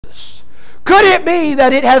Could it be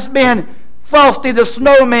that it has been Frosty the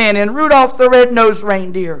Snowman and Rudolph the Red-Nosed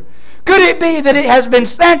Reindeer? Could it be that it has been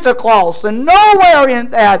Santa Claus? And nowhere in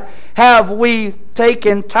that have we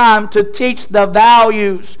taken time to teach the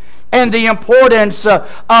values and the importance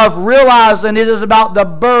of realizing it is about the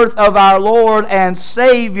birth of our Lord and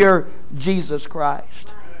Savior, Jesus Christ.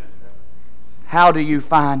 How do you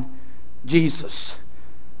find Jesus?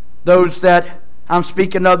 Those that I'm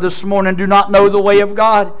speaking of this morning do not know the way of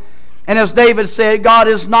God. And as David said, God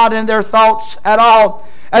is not in their thoughts at all.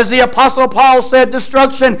 As the Apostle Paul said,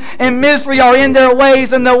 destruction and misery are in their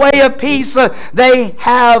ways, and the way of peace they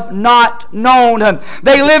have not known.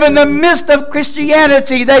 They live in the midst of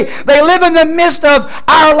Christianity. They live in the midst of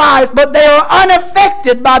our life, but they are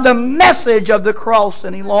unaffected by the message of the cross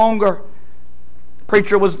any longer. The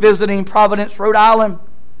preacher was visiting Providence, Rhode Island.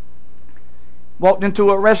 Walked into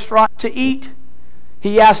a restaurant to eat.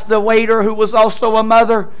 He asked the waiter, who was also a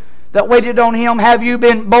mother that waited on him, "Have you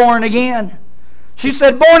been born again?" She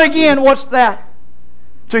said, "Born again, what's that?"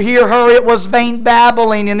 To hear her, it was vain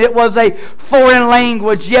babbling, and it was a foreign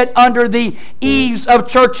language, yet under the eaves of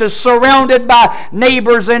churches, surrounded by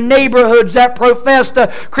neighbors and neighborhoods that professed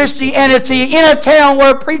Christianity, in a town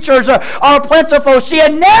where preachers are plentiful. She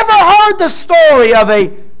had never heard the story of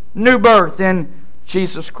a new birth in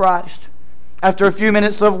Jesus Christ. After a few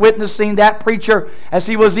minutes of witnessing, that preacher, as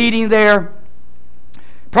he was eating there,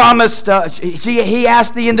 promised, he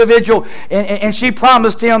asked the individual, and she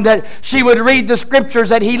promised him that she would read the scriptures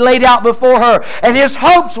that he laid out before her. And his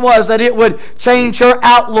hopes was that it would change her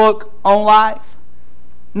outlook on life.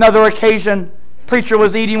 Another occasion, preacher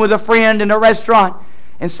was eating with a friend in a restaurant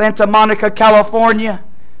in Santa Monica, California.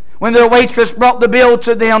 When their waitress brought the bill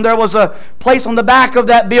to them, there was a place on the back of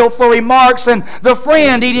that bill for remarks, and the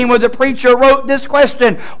friend eating with the preacher wrote this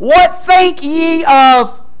question: "What think ye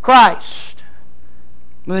of Christ?"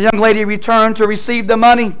 When the young lady returned to receive the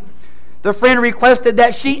money, the friend requested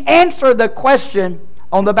that she answer the question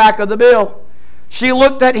on the back of the bill. She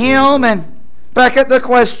looked at him and back at the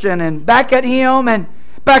question, and back at him and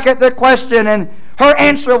back at the question, and her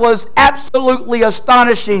answer was absolutely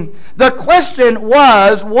astonishing. The question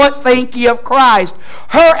was, "What think ye of Christ?"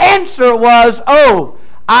 Her answer was, "Oh,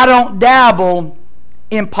 I don't dabble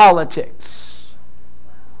in politics."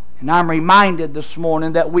 And I'm reminded this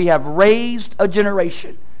morning that we have raised a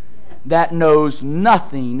generation that knows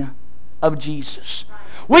nothing of Jesus.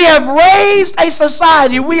 We have raised a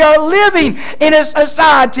society. We are living in a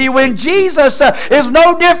society when Jesus is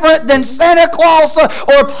no different than Santa Claus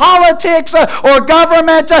or politics or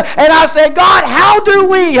government. And I say, God, how do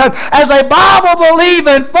we, as a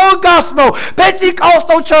Bible-believing, full gospel,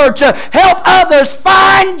 Pentecostal church, help others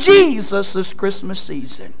find Jesus this Christmas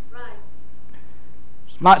season?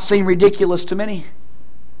 This might seem ridiculous to many.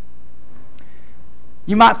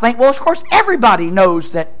 You might think, well, of course, everybody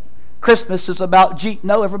knows that Christmas is about Jesus.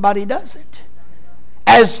 No, everybody doesn't.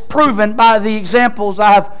 As proven by the examples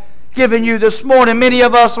I've given you this morning, many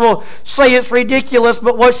of us will say it's ridiculous,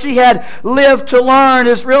 but what she had lived to learn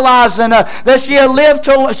is realizing that she had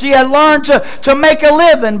learned to make a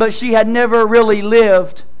living, but she had never really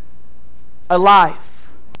lived a life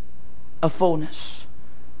of fullness.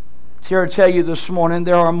 I'm here to tell you this morning,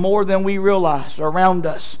 there are more than we realize around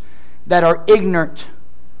us that are ignorant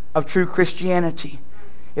of true Christianity.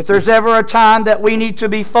 If there's ever a time that we need to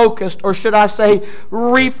be focused, or should I say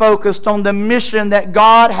refocused on the mission that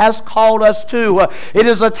God has called us to, it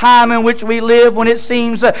is a time in which we live when it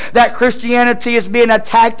seems that Christianity is being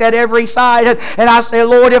attacked at every side. And I say,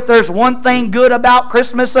 Lord, if there's one thing good about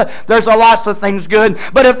Christmas, there's lots of things good.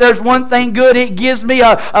 But if there's one thing good, it gives me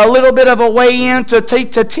a little bit of a way in to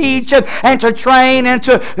teach and to train and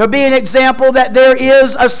to be an example that there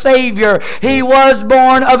is a Savior. He was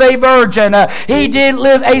born of a virgin. He did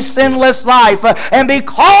live a sinless life, and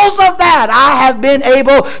because of that I have been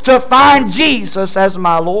able to find Jesus as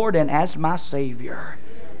my Lord and as my Savior.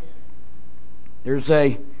 There's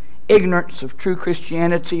a ignorance of true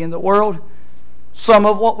Christianity in the world. Some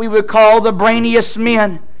of what we would call the brainiest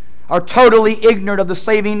men are totally ignorant of the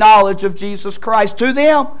saving knowledge of Jesus Christ. To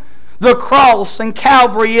them, the cross and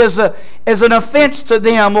Calvary is an offense to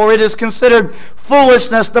them, or it is considered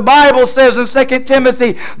foolishness. The Bible says in 2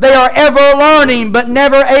 Timothy, they are ever learning but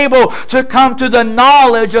never able to come to the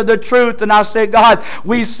knowledge of the truth. And I say, God,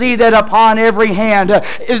 we see that upon every hand.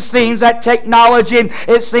 It seems that technology,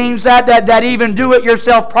 it seems that even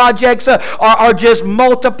do-it-yourself projects are just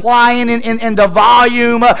multiplying in the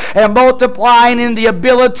volume and multiplying in the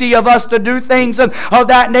ability of us to do things of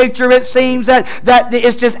that nature. It seems that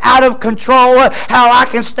it's just out of control how I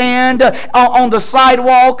can stand on the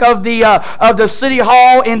sidewalk of the City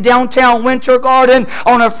Hall in downtown Winter Garden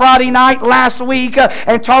on a Friday night last week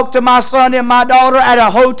and talked to my son and my daughter at a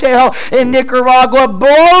hotel in Nicaragua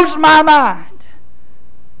blows my mind.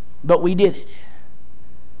 But we did it.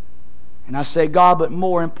 And I said, God, but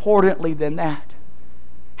more importantly than that,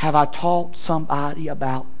 have I taught somebody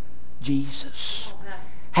about Jesus?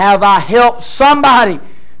 Have I helped somebody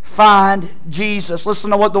find Jesus?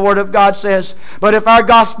 Listen to what the Word of God says. But if our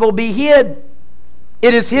gospel be hid,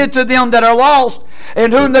 it is hid to them that are lost,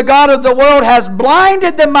 in whom the God of the world has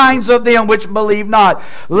blinded the minds of them which believe not,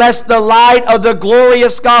 lest the light of the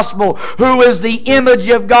glorious gospel, who is the image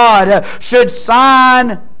of God, should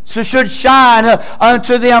shine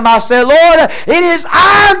unto them. I said, Lord, it is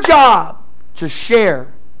our job to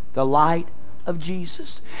share the light of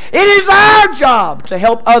Jesus. It is our job to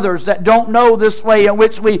help others that don't know this way in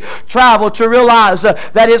which we travel to realize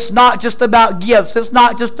that it's not just about gifts. It's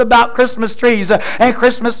not just about Christmas trees and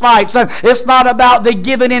Christmas lights. It's not about the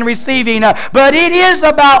giving and receiving, but it is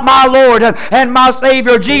about my Lord and my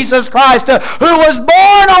Savior Jesus Christ, who was born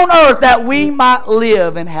on earth that we might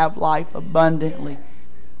live and have life abundantly.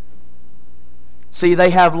 See, they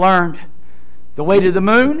have learned the way to the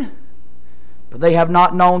moon, but they have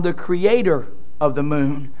not known the Creator of the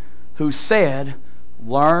moon, who said,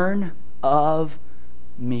 learn of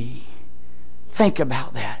me. Think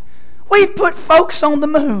about that. We've put folks on the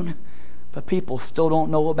moon, but people still don't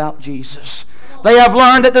know about Jesus. They have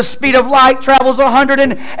learned that the speed of light travels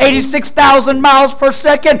 186,000 miles per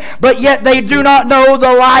second, but yet they do not know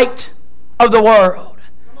the light of the world.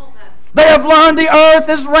 They have learned the earth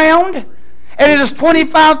is round, and it is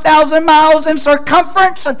 25,000 miles in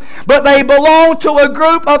circumference, but they belong to a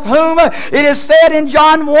group of whom it is said in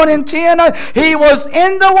John 1 and 10, He was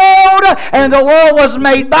in the world, and the world was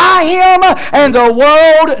made by Him, and the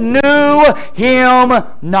world knew Him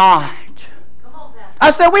not.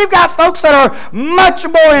 I said, we've got folks that are much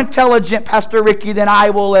more intelligent, Pastor Ricky, than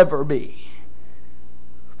I will ever be.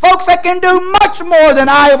 Folks that can do much more than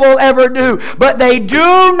I will ever do, but they do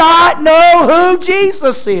not know who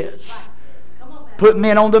Jesus is. Put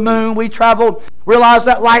men on the moon. We travel, realize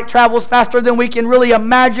that light travels faster than we can really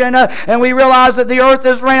imagine, and we realize that the earth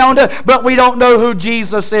is round, but we don't know who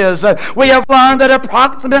Jesus is. We have learned that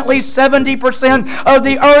approximately 70% of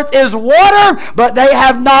the earth is water, but they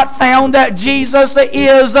have not found that Jesus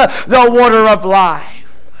is the water of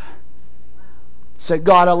life. So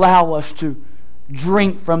God, allow us to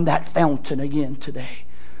drink from that fountain again today.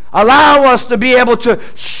 Allow us to be able to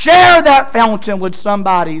share that fountain with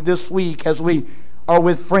somebody this week as we are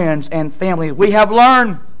with friends and family. We have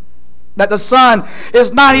learned that the sun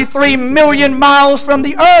is 93 million miles from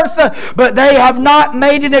the earth, but they have not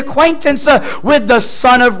made an acquaintance with the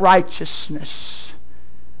Son of Righteousness.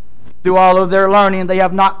 Through all of their learning, they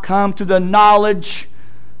have not come to the knowledge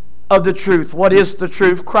of the truth. What is the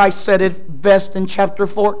truth? Christ said it best in chapter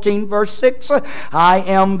 14, verse 6. I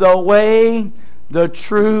am the way, the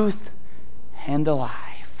truth, and the life.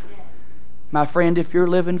 My friend, if you're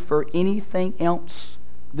living for anything else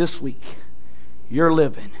this week, you're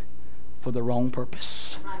living for the wrong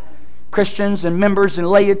purpose. Christians and members and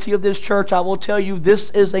laity of this church, I will tell you, this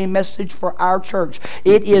is a message for our church.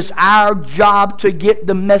 It is our job to get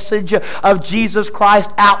the message of Jesus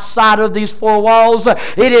Christ outside of these four walls.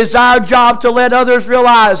 It is our job to let others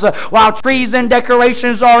realize while trees and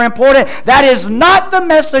decorations are important, that is not the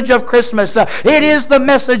message of Christmas. It is the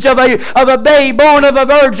message of a babe born of a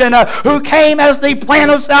virgin who came as the plan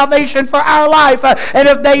of salvation for our life. And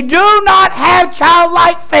if they do not have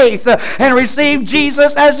childlike faith and receive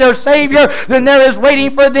Jesus as their Savior, then there is waiting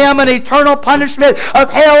for them an eternal punishment of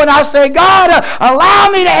hell. And I say, God, allow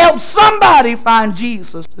me to help somebody find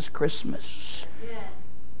Jesus this Christmas. Yeah.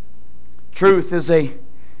 Truth is a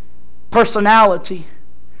personality.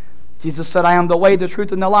 Jesus said, I am the way, the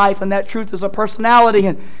truth, and the life. And that truth is a personality.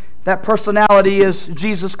 And that personality is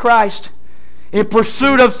Jesus Christ. In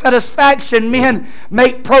pursuit of satisfaction, men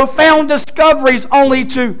make profound discoveries only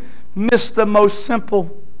to miss the most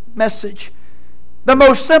simple message. The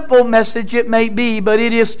most simple message it may be, but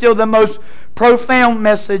it is still the most profound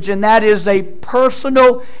message, and that is a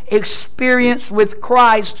personal experience with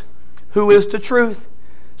Christ, who is the truth.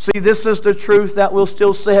 See, this is the truth that will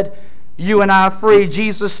still set you and I free.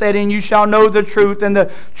 Jesus said, and you shall know the truth, and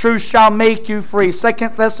the truth shall make you free. 2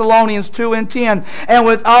 Thessalonians 2 and 10. And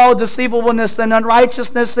with all deceivableness and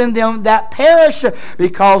unrighteousness in them that perish,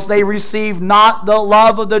 because they receive not the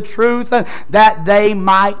love of the truth, that they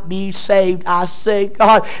might be saved. I say,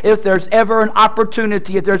 God, if there's ever an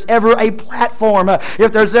opportunity, if there's ever a platform,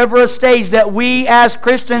 if there's ever a stage that we as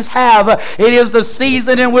Christians have, it is the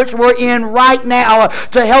season in which we're in right now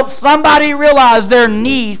to help somebody realize their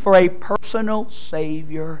need for a personal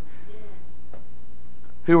Savior.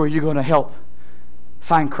 Who are you going to help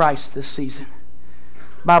find Christ this season?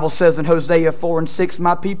 The Bible says in Hosea 4 and 6,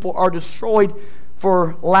 my people are destroyed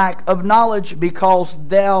for lack of knowledge, because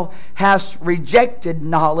thou hast rejected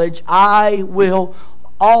knowledge. I will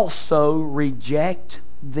also reject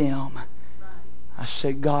them. I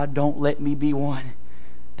said, God, don't let me be one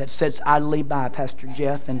that sits idly by, Pastor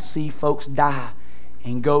Jeff, and see folks die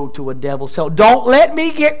and go to a devil's hell. Don't let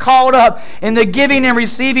me get caught up in the giving and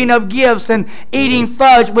receiving of gifts and eating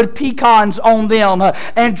fudge with pecans on them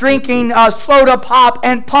and drinking soda pop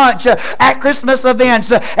and punch at Christmas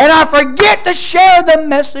events, and I forget to share the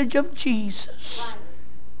message of Jesus.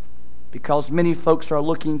 Because many folks are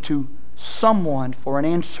looking to someone for an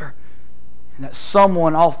answer, and that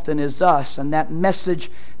someone often is us, and that message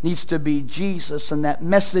needs to be Jesus, and that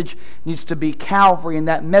message needs to be Calvary, and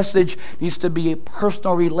that message needs to be a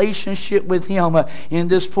personal relationship with Him. In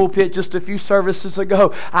this pulpit just a few services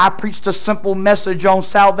ago, I preached a simple message on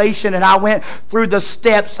salvation, and I went through the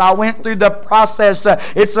steps. I went through the process.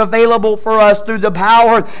 It's available for us through the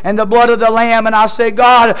power and the blood of the Lamb. And I said,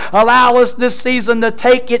 God, allow us this season to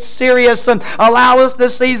take it serious, and allow us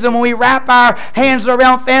this season when we wrap our hands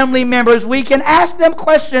around family members, we can ask them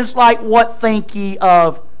questions like, what think ye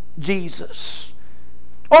of Jesus?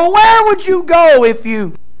 Or where would you go if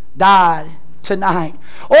you died tonight?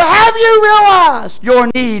 Or have you realized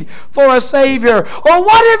your need for a Savior? Or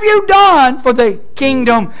what have you done for the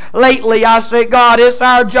kingdom lately? I say, God, it's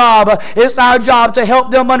our job. It's our job to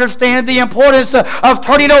help them understand the importance of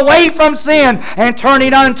turning away from sin and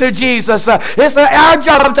turning unto Jesus. It's our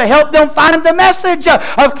job to help them find the message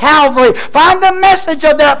of Calvary, find the message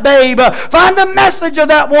of that babe, find the message of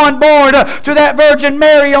that one born to that Virgin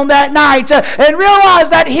Mary on that night, and realize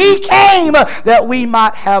that He came that we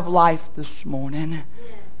might have life this morning.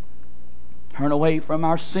 Turn away from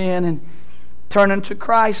our sin and turn unto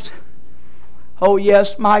Christ. Oh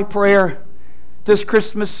yes, my prayer this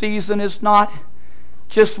Christmas season is not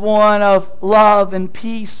just one of love and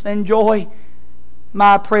peace and joy.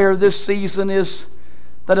 My prayer this season is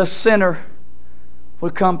that a sinner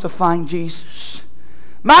would come to find Jesus.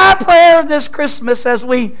 My prayer this Christmas, as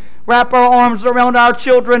we wrap our arms around our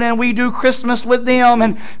children and we do Christmas with them,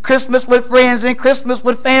 and Christmas with friends, and Christmas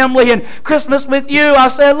with family, and Christmas with you, I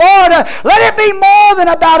say, Lord, let it be more than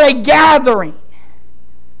about a gathering.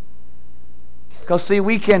 Because see,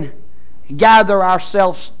 we can gather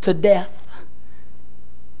ourselves to death.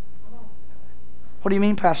 What do you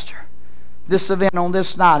mean, Pastor? This event on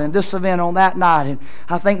this night, and this event on that night, and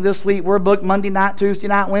I think this week we're booked Monday night, Tuesday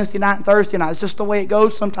night, Wednesday night, and Thursday night. It's just the way it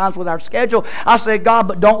goes sometimes with our schedule. I said, God,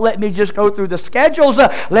 but don't let me just go through the schedules.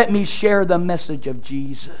 Let me share the message of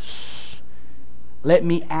Jesus. Let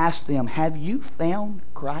me ask them, have you found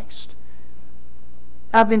Christ?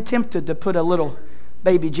 I've been tempted to put a little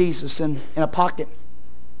baby Jesus in a pocket.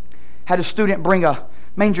 Had a student bring a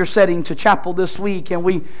manger setting to chapel this week, and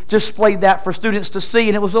we displayed that for students to see,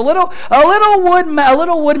 and it was a little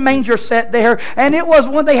wood manger set there, and it was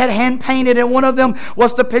one they had hand painted, and one of them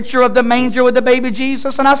was the picture of the manger with the baby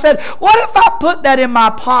Jesus. And I said, what if I put that in my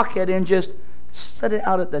pocket and just set it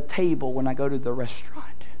out at the table when I go to the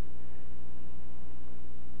restaurant?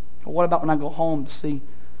 Or what about when I go home to see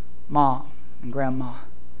Mom and Grandma?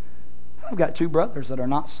 I've got two brothers that are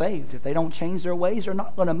not saved. If they don't change their ways, they're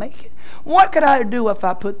not going to make it. What could I do if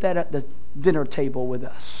I put that at the dinner table with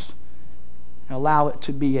us? And allow it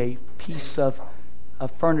to be a piece of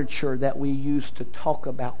furniture that we use to talk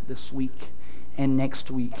about this week and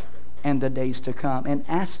next week and the days to come. And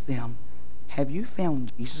ask them, have you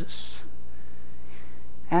found Jesus?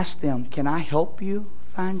 Ask them, can I help you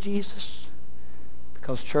find Jesus?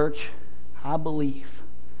 Because, church, I believe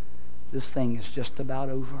this thing is just about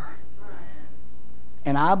over.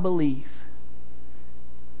 And I believe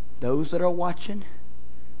those that are watching,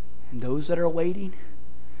 and those that are waiting,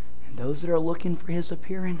 and those that are looking for His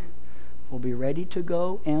appearing will be ready to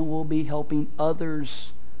go and will be helping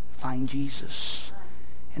others find Jesus.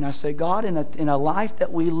 And I say, God, in a life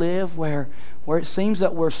that we live where it seems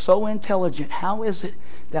that we're so intelligent, how is it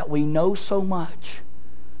that we know so much,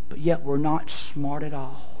 but yet we're not smart at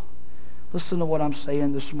all? Listen to what I'm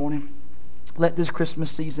saying this morning. Let this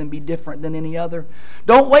Christmas season be different than any other.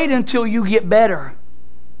 Don't wait until you get better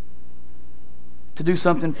to do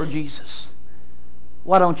something for Jesus.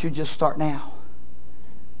 Why don't you just start now?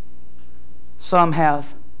 Some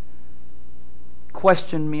have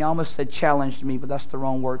questioned me. I almost said challenged me, but that's the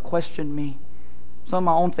wrong word. Questioned me. Some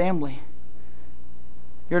of my own family.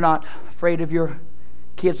 You're not afraid of your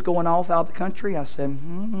kids going off out of the country? I said,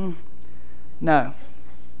 no.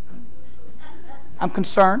 I'm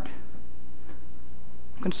concerned.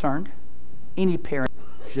 Any parent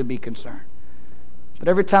should be concerned. But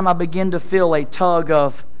every time I begin to feel a tug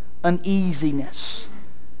of uneasiness,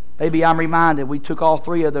 maybe I'm reminded we took all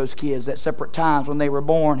 3 of those kids at separate times when they were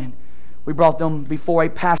born, and we brought them before a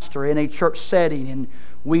pastor in a church setting, and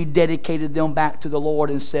we dedicated them back to the Lord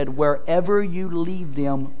and said, wherever you lead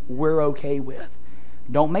them, we're okay with.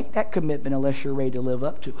 Don't make that commitment unless you're ready to live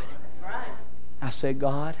up to it. That's right. I said,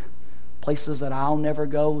 God, places that I'll never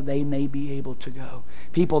go, they may be able to go.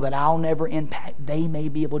 People that I'll never impact, they may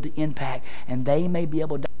be able to impact. And they may be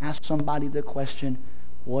able to ask somebody the question,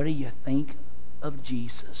 what do you think of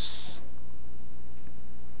Jesus?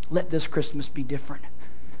 Let this Christmas be different.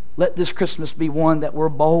 Let this Christmas be one that we're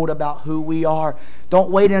bold about who we are.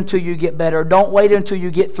 Don't wait until you get better. Don't wait until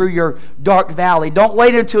you get through your dark valley. Don't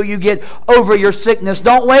wait until you get over your sickness.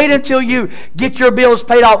 Don't wait until you get your bills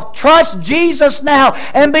paid off. Trust Jesus now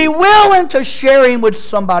and be willing to share Him with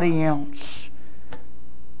somebody else.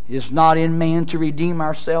 It is not in man to redeem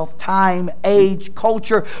ourselves. Time, age,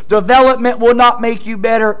 culture, development will not make you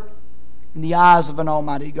better in the eyes of an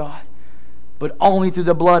almighty God, but only through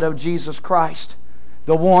the blood of Jesus Christ,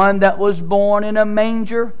 the one that was born in a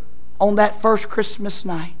manger on that first Christmas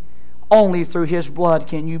night. Only through His blood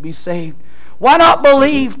can you be saved. Why not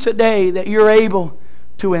believe today that you're able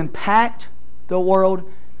to impact the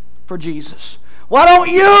world for Jesus? Why don't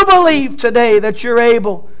you believe today that you're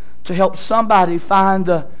able to help somebody find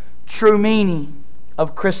the true meaning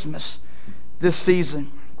of Christmas this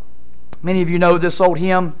season? Many of you know this old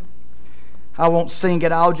hymn. I won't sing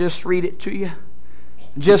it, I'll just read it to you.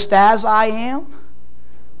 Just as I am,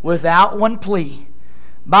 without one plea,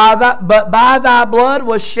 but by Thy blood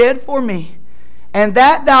was shed for me, and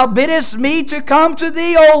that Thou biddest me to come to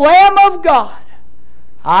Thee, O Lamb of God.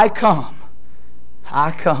 I come. I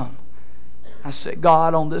come. I said,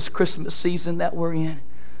 God, on this Christmas season that we're in,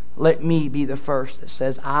 let me be the first that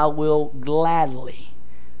says, I will gladly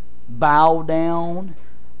bow down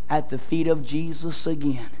at the feet of Jesus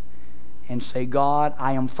again and say, God,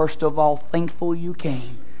 I am first of all thankful You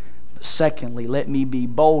came. But secondly, let me be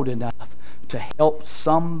bold enough to help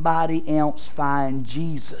somebody else find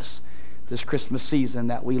Jesus this Christmas season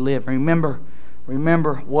that we live. Remember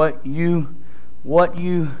what you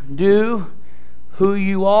do, who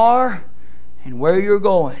you are, and where you're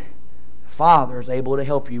going. The Father is able to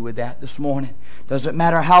help you with that this morning. Doesn't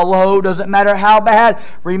matter how low, doesn't matter how bad.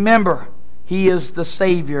 Remember, He is the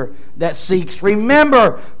Savior that seeks.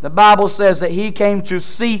 Remember, the Bible says that He came to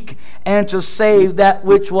seek and to save that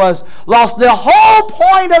which was lost. The whole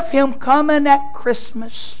point of Him coming at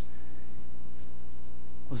Christmas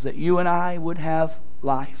was that you and I would have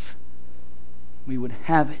life. We would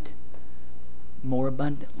have it more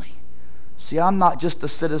abundantly. See, I'm not just a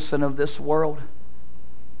citizen of this world.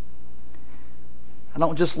 I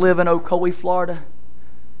don't just live in Ocoee, Florida.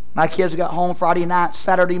 My kids got home Friday night,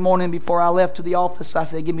 Saturday morning before I left to the office. I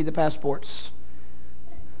said, give me the passports.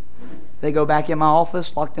 They go back in my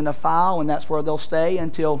office, locked in a file, and that's where they'll stay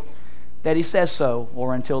until Daddy says so,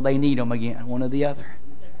 or until they need them again, one or the other.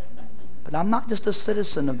 But I'm not just a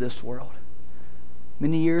citizen of this world.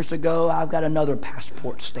 Many years ago, I've got another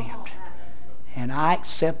passport stamped. And I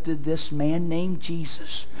accepted this man named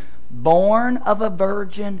Jesus, born of a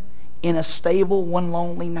virgin in a stable one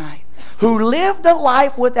lonely night, who lived a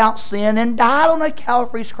life without sin and died on a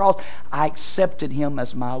Calvary's cross. I accepted Him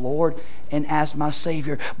as my Lord and as my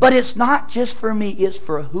Savior. But it's not just for me, it's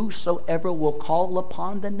for whosoever will call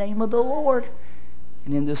upon the name of the Lord.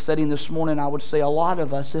 And in this setting this morning, I would say a lot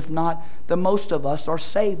of us, if not the most of us, are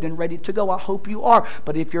saved and ready to go. I hope you are.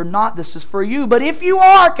 But if you're not, this is for you. But if you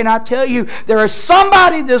are, can I tell you, there is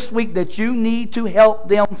somebody this week that you need to help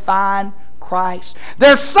them find Christ.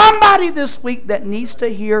 There's somebody this week that needs to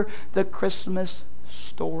hear the Christmas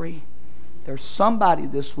story. There's somebody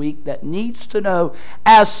this week that needs to know,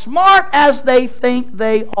 as smart as they think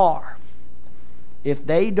they are, if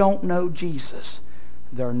they don't know Jesus,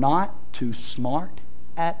 they're not too smart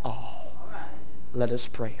at all. Let us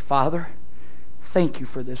pray. Father, thank You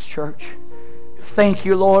for this church. Thank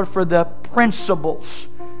You, Lord, for the principles,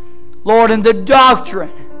 Lord, and the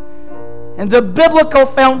doctrine and the biblical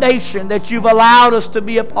foundation that You've allowed us to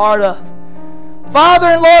be a part of. Father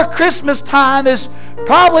and Lord, Christmas time is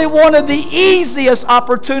probably one of the easiest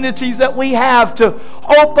opportunities that we have to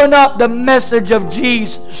open up the message of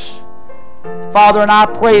Jesus. Father, and I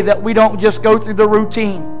pray that we don't just go through the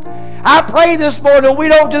routine. I pray this morning we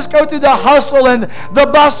don't just go through the hustle and the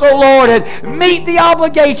bustle, Lord, and meet the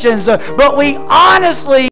obligations, but we honestly